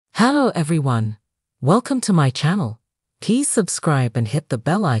Hello everyone. Welcome to my channel. Please subscribe and hit the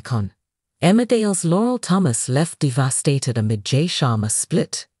bell icon. Emmerdale's Laurel Thomas left devastated amid Sharma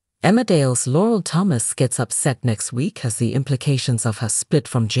split. Emmerdale's Laurel Thomas gets upset next week as the implications of her split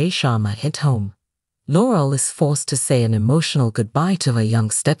from Sharma hit home. Laurel is forced to say an emotional goodbye to her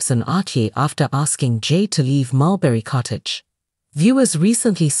young stepson Archie after asking Jay to leave Mulberry Cottage. Viewers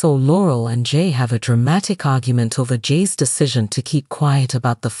recently saw Laurel and Jay have a dramatic argument over Jay's decision to keep quiet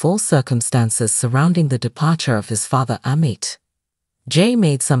about the full circumstances surrounding the departure of his father Amit. Jay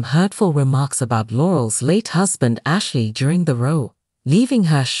made some hurtful remarks about Laurel's late husband Ashley during the row, leaving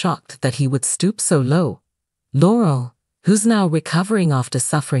her shocked that he would stoop so low. Laurel, who's now recovering after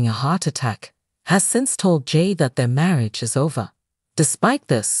suffering a heart attack, has since told Jay that their marriage is over. Despite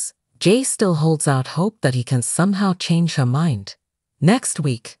this, Jay still holds out hope that he can somehow change her mind. Next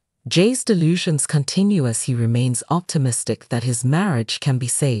week, Jay's delusions continue as he remains optimistic that his marriage can be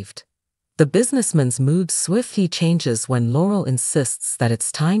saved. The businessman's mood swiftly changes when Laurel insists that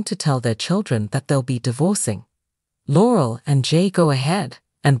it's time to tell their children that they'll be divorcing. Laurel and Jay go ahead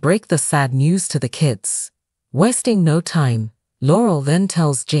and break the sad news to the kids. Wasting no time, Laurel then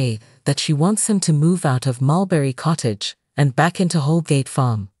tells Jay that she wants him to move out of Mulberry Cottage and back into Holgate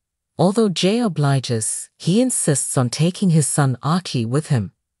Farm. Although Jay obliges, he insists on taking his son Archie with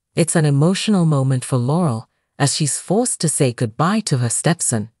him. It's an emotional moment for Laurel, as she's forced to say goodbye to her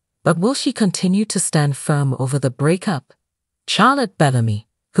stepson. But will she continue to stand firm over the breakup? Charlotte Bellamy,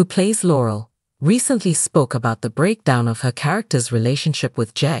 who plays Laurel, recently spoke about the breakdown of her character's relationship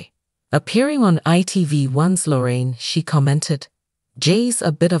with Jay. Appearing on ITV1's Laurel, she commented, "Jay's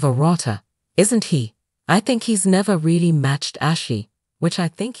a bit of a rotter, isn't he? I think he's never really matched Ashley," which I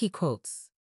think he quotes.